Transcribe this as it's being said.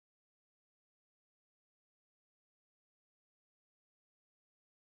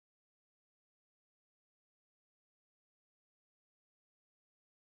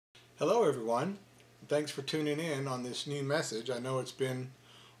Hello everyone. Thanks for tuning in on this new message. I know it's been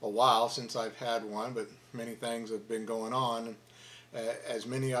a while since I've had one, but many things have been going on. As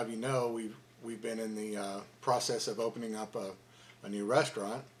many of you know, we've been in the process of opening up a new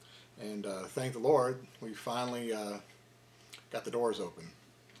restaurant, and thank the Lord, we finally got the doors open.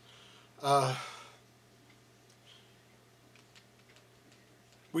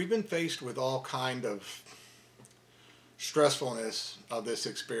 We've been faced with all kind of stressfulness of this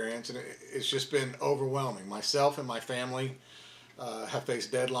experience, and it's just been overwhelming. Myself and my family have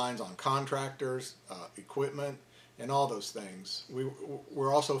faced deadlines on contractors, equipment, and all those things.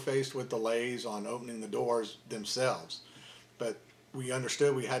 We're also faced with delays on opening the doors themselves, but we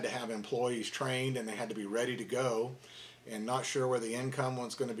understood we had to have employees trained and they had to be ready to go, and not sure where the income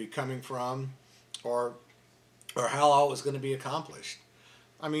was going to be coming from or how all was going to be accomplished.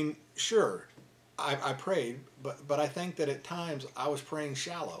 I mean, sure, I prayed, but I think that at times I was praying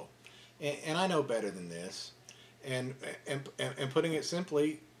shallow, and I know better than this. And putting it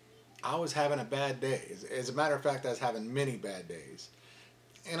simply, I was having a bad day. As a matter of fact, I was having many bad days,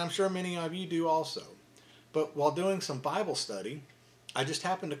 and I'm sure many of you do also. But while doing some Bible study, I just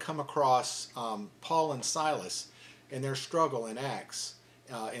happened to come across Paul and Silas and their struggle in Acts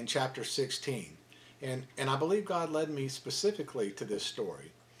in chapter 16, and I believe God led me specifically to this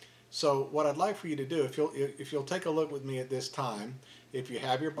story. So what I'd like for you to do, if you'll take a look with me at this time, if you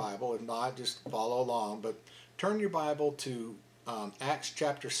have your Bible, if not, just follow along. But turn your Bible to Acts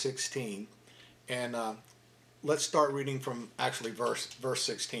chapter 16, and let's start reading from actually verse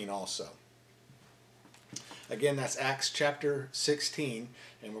 16 also. Again, that's Acts chapter 16,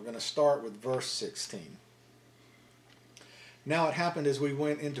 and we're going to start with verse 16. Now it happened as we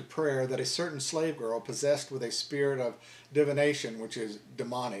went into prayer that a certain slave girl possessed with a spirit of divination, which is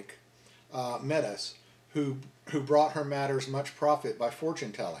demonic, met us, who brought her matters much profit by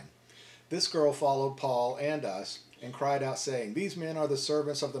fortune telling. This girl followed Paul and us, and cried out, saying, These men are the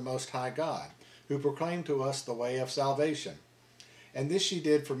servants of the Most High God, who proclaim to us the way of salvation. And this she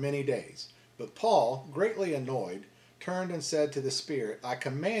did for many days. But Paul, greatly annoyed, turned and said to the spirit, I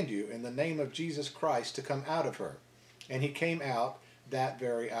command you in the name of Jesus Christ to come out of her. And he came out that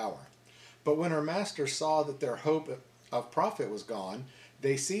very hour. But when her masters saw that their hope of profit was gone,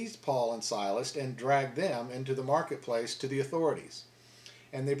 they seized Paul and Silas and dragged them into the marketplace to the authorities.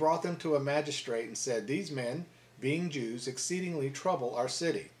 And they brought them to a magistrate and said, These men, being Jews, exceedingly trouble our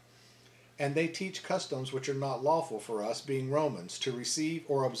city. And they teach customs which are not lawful for us, being Romans, to receive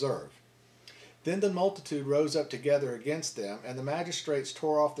or observe. Then the multitude rose up together against them, and the magistrates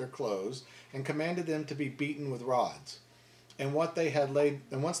tore off their clothes and commanded them to be beaten with rods. And once they had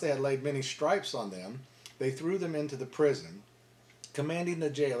laid many stripes on them, they threw them into the prison, commanding the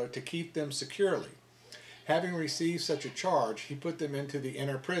jailer to keep them securely. Having received such a charge, he put them into the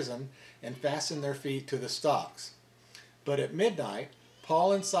inner prison and fastened their feet to the stocks. But at midnight,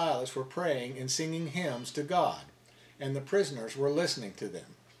 Paul and Silas were praying and singing hymns to God, and the prisoners were listening to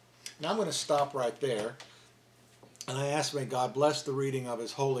them. Now I'm going to stop right there, and I ask may God bless the reading of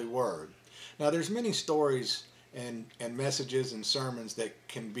His holy word. Now there's many stories and messages and sermons that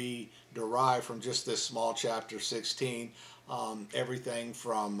can be derived from just this small chapter 16. Everything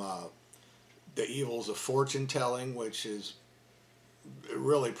from the evils of fortune telling, which is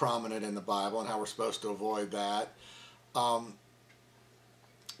really prominent in the Bible, and how we're supposed to avoid that.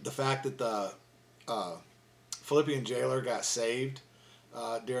 The fact that the Philippian jailer got saved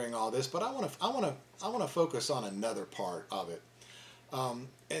during all this, but I want to focus on another part of it,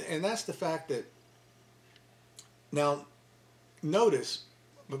 and that's the fact that now notice,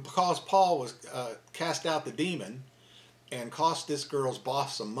 because Paul was cast out the demon and cost this girl's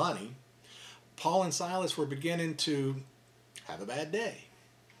boss some money, Paul and Silas were beginning to have a bad day.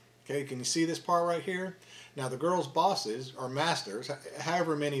 Okay, can you see this part right here? Now the girl's bosses or masters,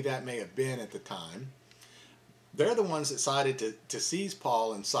 however many that may have been at the time, they're the ones that decided to seize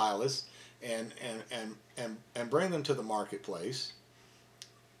Paul and Silas and bring them to the marketplace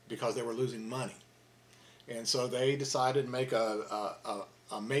because they were losing money. And so they decided to make a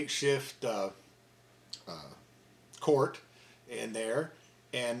makeshift court in there,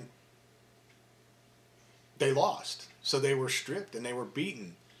 and they lost. So they were stripped and they were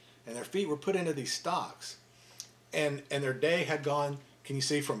beaten, and their feet were put into these stocks, and their day had gone, can you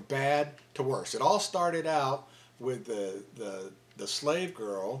see, from bad to worse. It all started out with the slave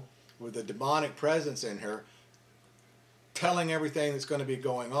girl with the demonic presence in her telling everything that's going to be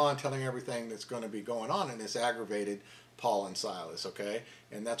going on, and this aggravated Paul and Silas, okay?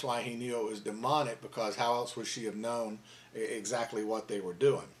 And that's why he knew it was demonic, because how else would she have known exactly what they were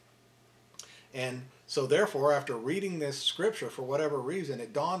doing? And so therefore, after reading this scripture, for whatever reason,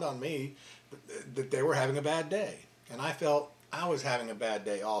 it dawned on me that they were having a bad day. And I felt I was having a bad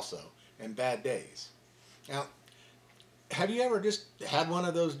day also, and bad days. Now, have you ever just had one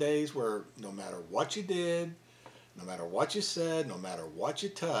of those days where no matter what you did, no matter what you said, no matter what you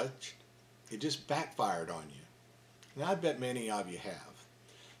touched, it just backfired on you? And I bet many of you have.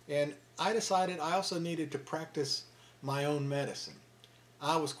 And I decided I also needed to practice my own medicine.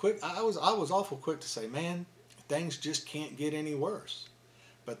 I was awful quick to say, man, things just can't get any worse.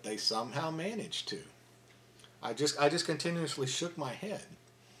 But they somehow managed to. I just continuously shook my head.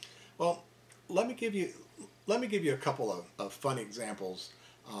 Well, let me give you a couple of fun examples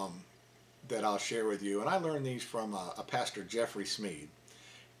that I'll share with you. And I learned these from a pastor, Jeffrey Smead.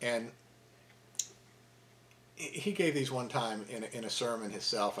 And he gave these one time in a sermon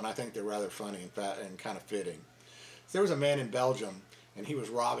himself, and I think they're rather funny and kind of fitting. There was a man in Belgium, and he was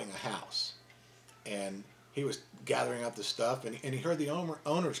robbing a house. And he was gathering up the stuff, and he heard the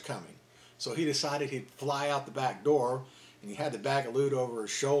owners coming. So he decided he'd fly out the back door, and he had the bag of loot over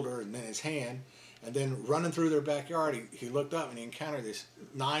his shoulder and then his hand. And then running through their backyard, he looked up and he encountered this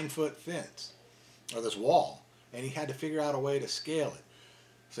 9-foot fence, or this wall, and he had to figure out a way to scale it.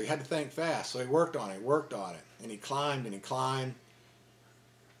 So he had to think fast. So he worked on it, and he climbed and he climbed.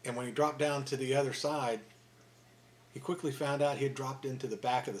 And when he dropped down to the other side, he quickly found out he had dropped into the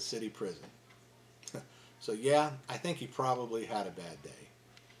back of the city prison. So yeah, I think he probably had a bad day.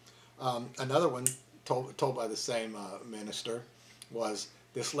 Another one told by the same minister was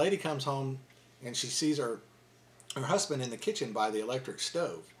this lady comes home and she sees her husband in the kitchen by the electric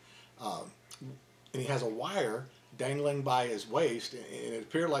stove. And he has a wire dangling by his waist, and it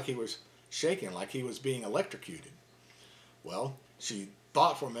appeared like he was shaking, like he was being electrocuted. Well, she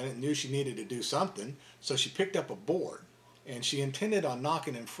thought for a minute and knew she needed to do something, so she picked up a board, and she intended on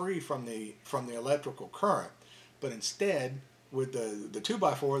knocking him free from the electrical current, but instead, with the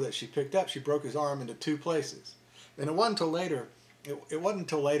 2x4 that she picked up, she broke his arm into 2 places. And it wasn't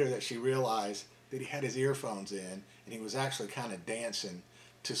until later that she realized that he had his earphones in, and he was actually kind of dancing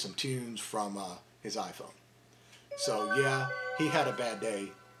to some tunes from his iPhone. So yeah, he had a bad day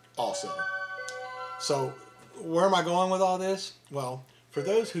also. So where am I going with all this? Well, for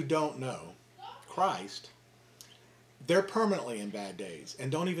those who don't know Christ, they're permanently in bad days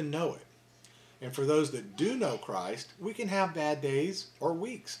and don't even know it. And for those that do know Christ, we can have bad days or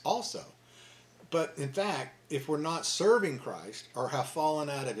weeks also. But in fact, if we're not serving Christ or have fallen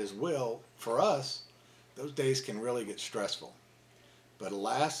out of his will for us, those days can really get stressful. But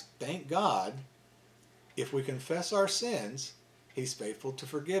alas, thank God, if we confess our sins, he's faithful to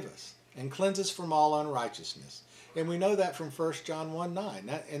forgive us and cleanse us from all unrighteousness. And we know that from 1 John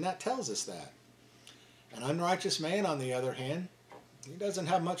 1:9, and that tells us that. An unrighteous man, on the other hand, he doesn't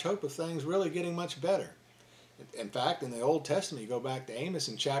have much hope of things really getting much better. In fact, in the Old Testament, you go back to Amos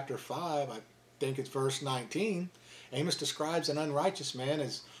in chapter 5, I think it's verse 19, Amos describes an unrighteous man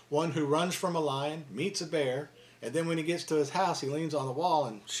as one who runs from a lion, meets a bear, and then when he gets to his house, he leans on the wall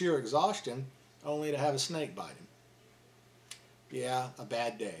in sheer exhaustion, only to have a snake bite him. Yeah, a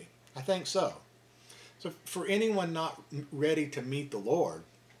bad day. I think so. So for anyone not ready to meet the Lord,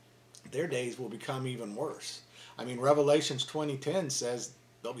 their days will become even worse. I mean, Revelations 20:10 says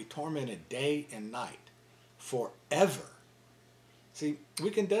they'll be tormented day and night forever. See, we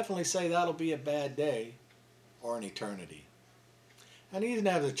can definitely say that'll be a bad day or an eternity. And even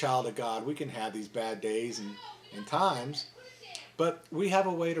as a child of God, we can have these bad days and times, but we have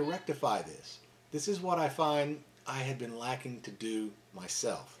a way to rectify this. This is what I find I had been lacking to do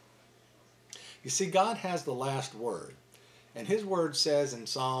myself. You see, God has the last word, and his word says in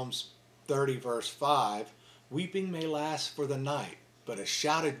Psalms 30 verse 5, weeping may last for the night, but a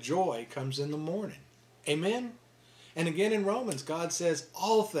shout of joy comes in the morning. Amen? And again in Romans, God says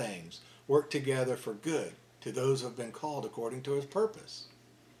all things work together for good to those who have been called according to his purpose.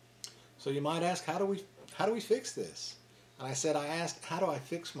 So you might ask, how do we fix this? And I asked, how do I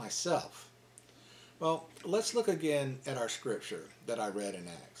fix myself? Well, let's look again at our scripture that I read in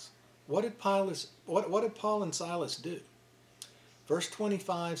Acts. What did Paul and Silas do? Verse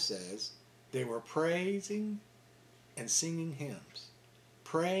 25 says, they were praising and singing hymns.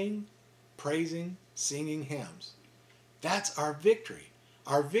 Praying, praising, singing hymns. That's our victory.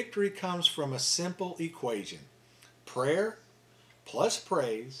 Our victory comes from a simple equation. Prayer plus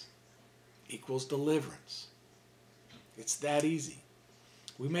praise equals deliverance. It's that easy.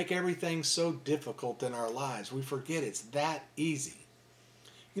 We make everything so difficult in our lives. We forget it's that easy.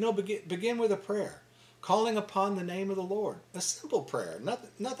 You know, begin with a prayer, calling upon the name of the Lord. A simple prayer,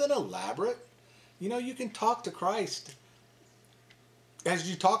 nothing elaborate. You know, you can talk to Christ As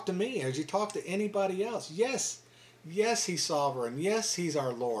you talk to me, as you talk to anybody else. Yes, yes, he's sovereign. Yes, he's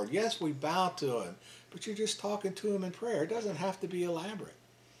our Lord. Yes, we bow to him. But you're just talking to him in prayer. It doesn't have to be elaborate.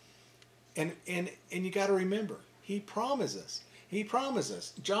 And you got to remember, he promises. He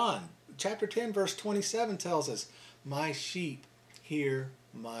promises. John chapter 10 verse 27 tells us, "My sheep hear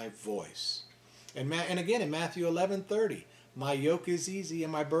my voice." And again in Matthew 11:30, "My yoke is easy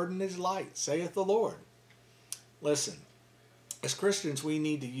and my burden is light, saith the Lord." Listen, as Christians, we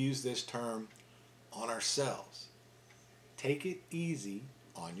need to use this term on ourselves. Take it easy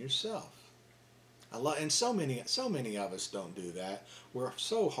on yourself. And so many of us don't do that. We're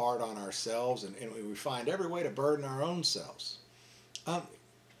so hard on ourselves, and we find every way to burden our own selves.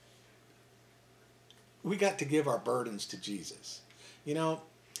 We got to give our burdens to Jesus. You know,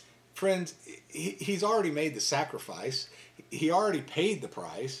 friends, he's already made the sacrifice. He already paid the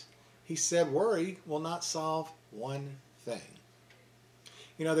price. He said worry will not solve one thing.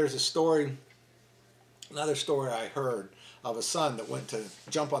 You know, there's another story I heard of a son that went to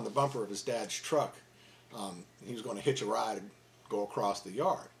jump on the bumper of his dad's truck. He was going to hitch a ride and go across the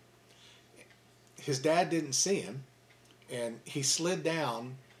yard. His dad didn't see him, and he slid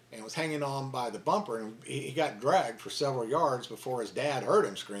down and was hanging on by the bumper, and he got dragged for several yards before his dad heard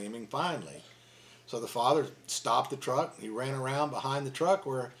him screaming finally. So the father stopped the truck. He ran around behind the truck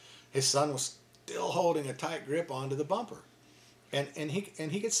where his son was still holding a tight grip onto the bumper. And he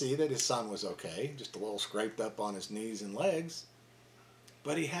could see that his son was okay, just a little scraped up on his knees and legs.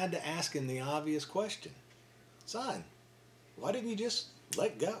 But he had to ask him the obvious question. "Son, why didn't you just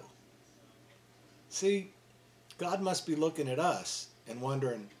let go?" See, God must be looking at us and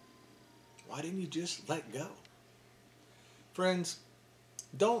wondering, why didn't you just let go? Friends,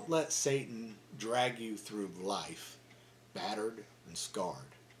 don't let Satan drag you through life battered and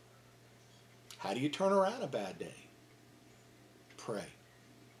scarred. How do you turn around a bad day? Pray.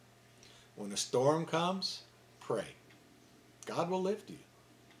 When a storm comes, pray. God will lift you.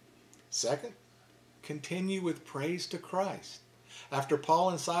 Second, continue with praise to Christ. After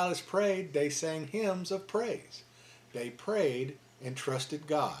Paul and Silas prayed, they sang hymns of praise. They prayed and trusted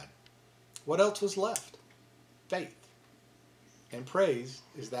God. What else was left? Faith. And praise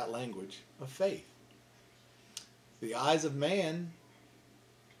is that language of faith. The eyes of man,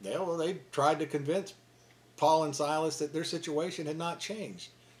 they tried to convince Paul and Silas that their situation had not changed.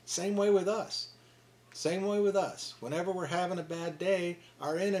 Same way with us. Same way with us. Whenever we're having a bad day,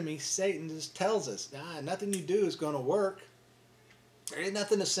 our enemy, Satan, just tells us, nothing you do is going to work. There ain't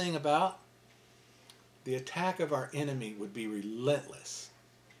nothing to sing about. The attack of our enemy would be relentless.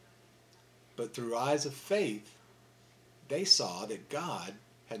 But through eyes of faith, they saw that God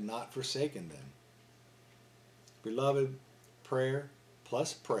had not forsaken them. Beloved, prayer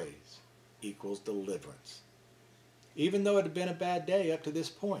plus praise equals deliverance. Even though it had been a bad day up to this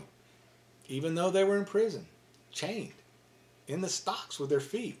point, even though they were in prison, chained, in the stocks with their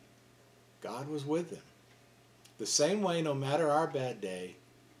feet, God was with them. The same way, no matter our bad day,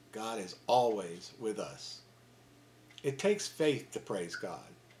 God is always with us. It takes faith to praise God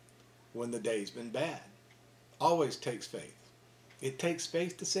when the day's been bad. Always takes faith. It takes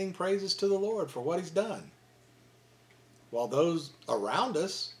faith to sing praises to the Lord for what He's done. While those around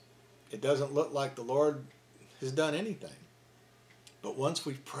us, it doesn't look like the Lord has done anything. But once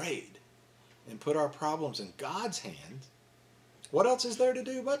we've prayed and put our problems in God's hands, what else is there to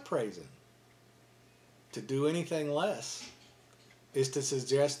do but praise Him? To do anything less is to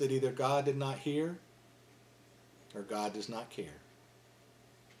suggest that either God did not hear or God does not care.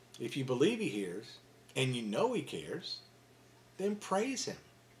 If you believe He hears and you know He cares, then praise Him.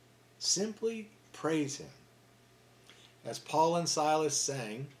 Simply praise Him. As Paul and Silas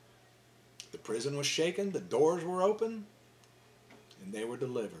sang, the prison was shaken, the doors were open, and they were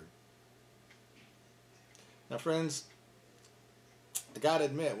delivered. Now, friends, I got to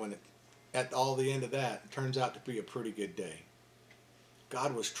admit, at all the end of that, it turns out to be a pretty good day.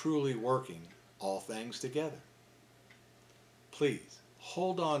 God was truly working all things together. Please,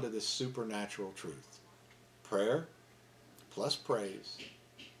 hold on to this supernatural truth. Prayer plus praise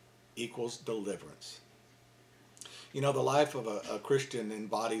equals deliverance. You know, the life of a Christian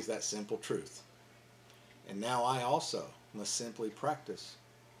embodies that simple truth. And now I also must simply practice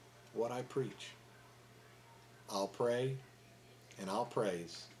what I preach. I'll pray and I'll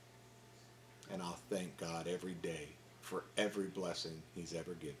praise and I'll thank God every day for every blessing He's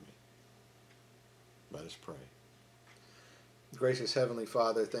ever given me. Let us pray. Gracious Heavenly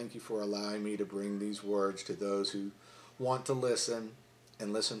Father, thank you for allowing me to bring these words to those who want to listen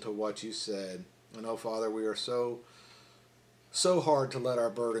and listen to what you said. And oh, Father, we are so hard to let our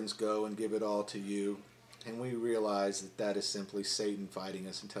burdens go and give it all to you. And we realize that that is simply Satan fighting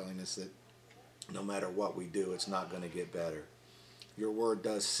us and telling us that no matter what we do, it's not going to get better. Your word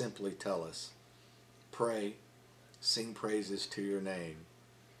does simply tell us, pray, sing praises to your name,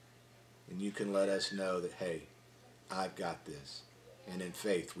 and you can let us know that, hey, I've got this. And in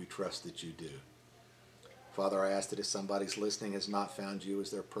faith, we trust that you do. Father, I ask that if somebody's listening has not found you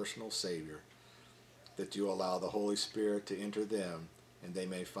as their personal Savior, that you allow the Holy Spirit to enter them and they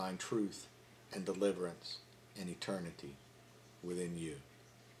may find truth and deliverance and eternity within you.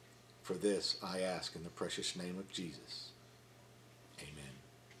 For this I ask in the precious name of Jesus. Amen.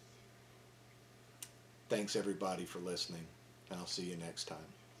 Thanks everybody for listening, and I'll see you next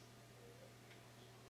time.